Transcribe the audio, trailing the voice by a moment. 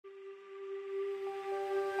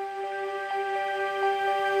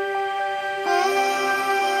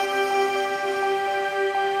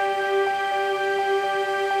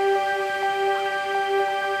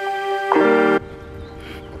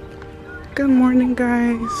Good morning,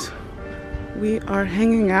 guys. We are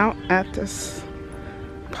hanging out at this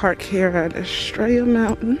park here at Estrella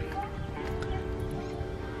Mountain.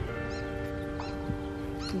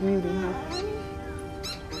 Beauty, huh?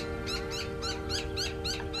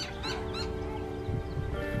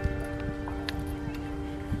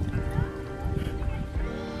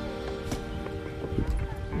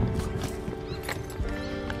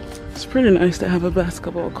 It's pretty nice to have a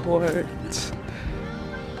basketball court.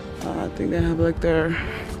 I think they have like their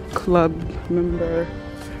club member.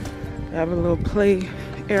 They have a little play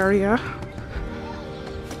area.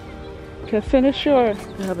 Can finish your.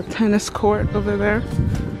 They have a tennis court over there.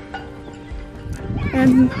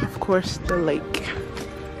 And of course the lake.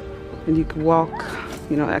 And you can walk,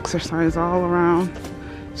 you know, exercise all around.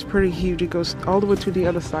 It's pretty huge. It goes all the way to the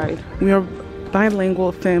other side. We are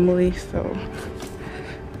bilingual family, so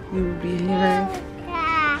you will be hearing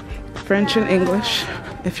French and English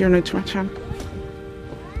if you're new to my channel.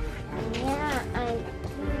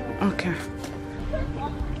 Okay.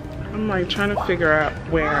 I'm like trying to figure out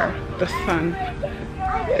where the sun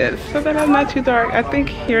is so that I'm not too dark. I think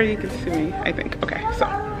here you can see me, I think. Okay, so.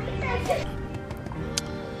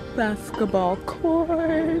 Basketball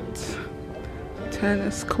court.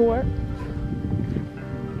 Tennis court.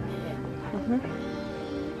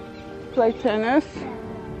 Play tennis.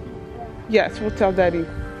 Yes, we'll tell Daddy.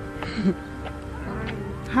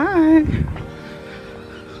 Hi.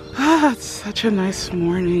 Ah, it's such a nice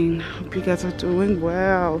morning. Hope you guys are doing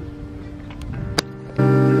well.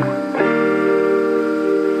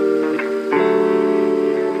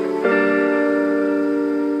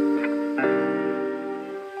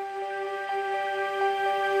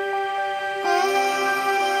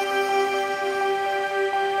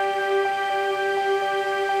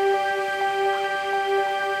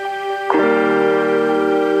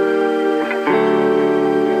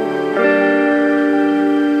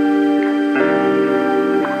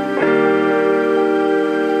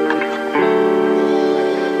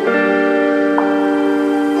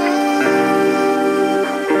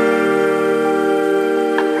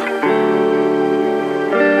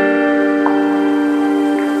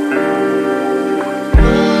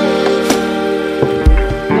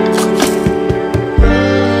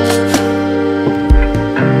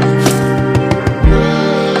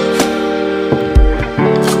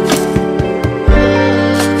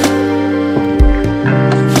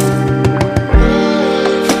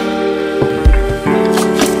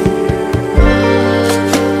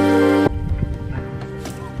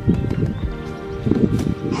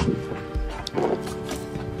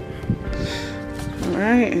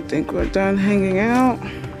 Alright, I think we're done hanging out.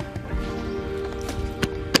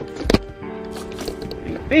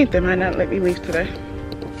 I think they might not let me leave today.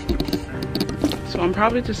 So I'm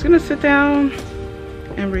probably just gonna sit down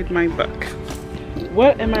and read my book.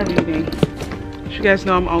 What am I reading? As you guys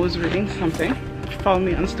know, I'm always reading something. Follow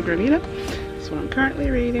me on Instagram. So what I'm currently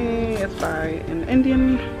reading is by an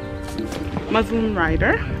Indian Muslim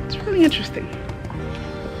writer. It's really interesting.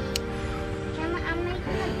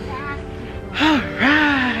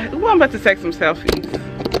 Alright. Ooh, I'm about to take some selfies.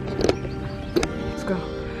 Let's go.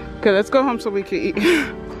 Okay, let's go home so we can eat.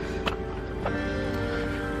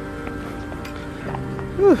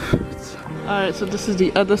 Alright, so this is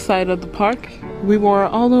the other side of the park. We were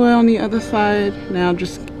all the way on the other side. Now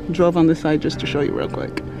just drove on this side just to show you real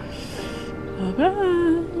quick.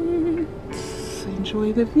 Alright.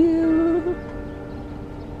 Enjoy the view.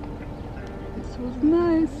 This was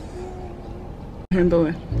nice. Handle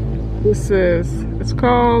it. It's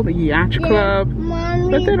called the Yacht Club,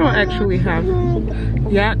 but they don't actually have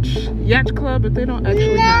Yacht Club, but they don't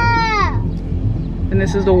actually have. And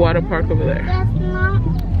this is the water park over there.